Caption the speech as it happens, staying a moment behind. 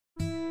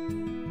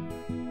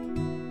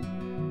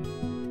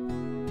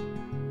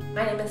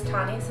My name is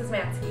Tahnee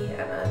Szymanski.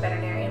 I'm a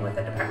veterinarian with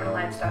the Department of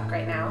Livestock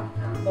right now.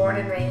 I'm born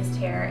and raised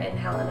here in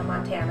Helena,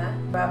 Montana.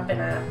 Grew up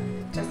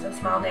in just a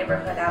small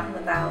neighborhood out in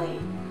the valley.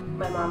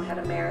 My mom had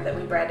a mare that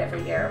we bred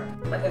every year,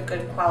 like a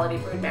good quality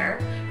brood mare,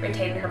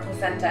 retained her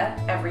placenta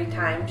every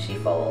time she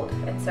foaled,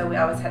 and so we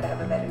always had to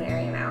have a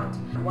veterinarian out.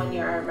 One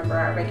year I remember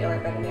our regular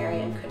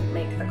veterinarian couldn't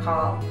make the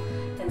call,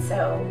 and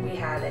so we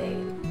had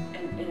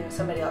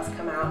somebody else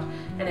come out,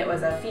 and it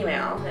was a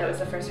female. It was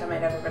the first time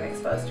I'd ever been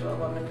exposed to a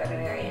woman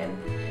veterinarian,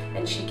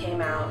 and she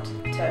came out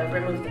to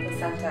remove the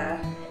placenta,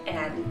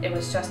 and it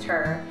was just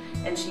her,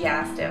 and she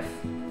asked if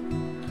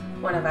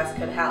one of us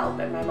could help,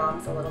 and my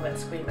mom's a little bit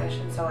squeamish,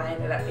 and so I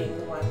ended up being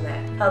the one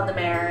that held the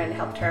mare and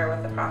helped her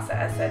with the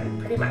process, and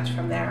pretty much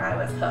from there I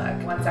was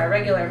hooked. Once our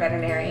regular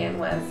veterinarian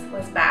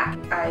was back,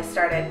 I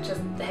started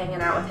just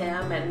hanging out with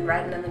him and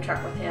riding in the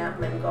truck with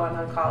him and going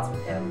on calls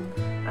with him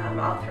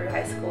all through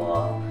high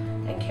school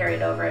and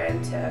carried over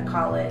into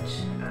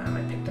college.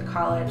 I picked a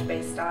college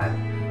based on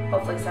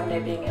hopefully someday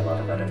being able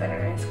to go to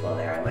veterinary school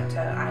there. I went to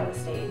Iowa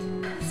State.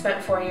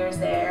 Spent 4 years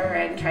there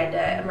and tried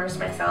to immerse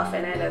myself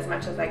in it as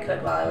much as I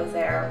could while I was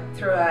there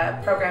through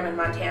a program in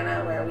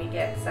Montana where we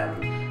get some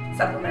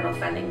supplemental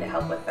funding to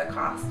help with the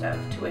cost of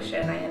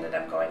tuition. I ended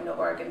up going to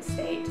Oregon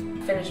State,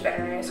 finished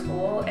veterinary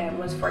school, and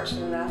was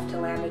fortunate enough to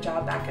land a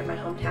job back in my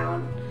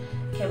hometown.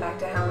 Came back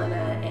to Helena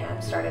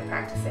and started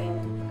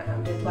practicing.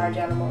 Did large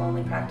animal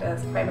only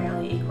practice,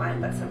 primarily equine,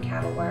 but some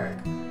cattle work.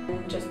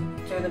 And just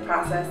through the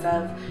process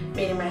of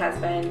meeting my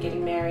husband,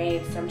 getting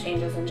married, some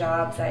changes in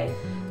jobs, I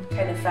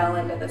kind of fell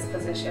into this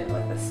position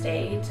with the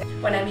state.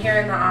 When I'm here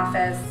in the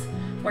office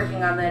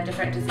working on the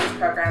different disease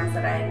programs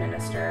that I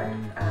administer,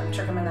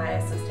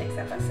 trichomoniasis takes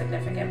up a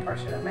significant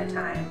portion of my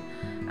time.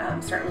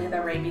 Certainly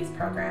the rabies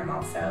program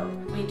also.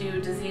 We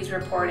do disease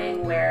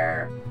reporting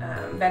where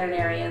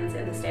veterinarians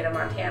in the state of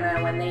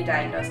Montana, when they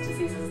diagnose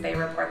diseases, they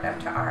report them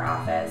to our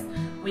office.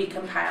 We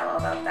compile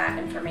all of that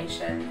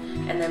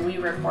information and then we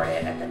report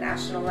it at the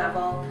national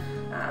level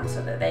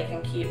so that they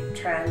can keep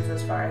trends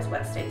as far as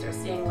what states are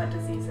seeing what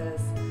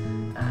diseases,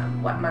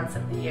 what months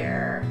of the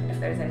year, if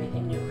there's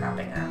anything new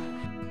cropping up.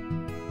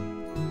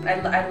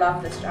 I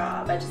love this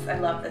job. I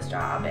love this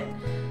job. It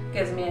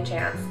gives me a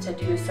chance to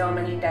do so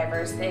many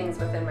diverse things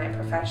within my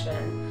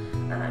profession.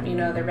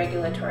 The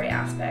regulatory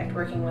aspect,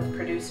 working with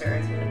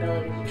producers and the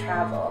ability to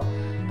travel,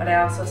 but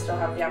I also still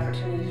have the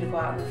opportunity to go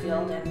out in the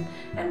field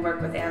and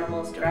work with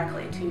animals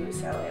directly too,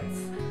 so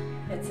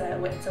it's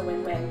a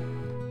win-win.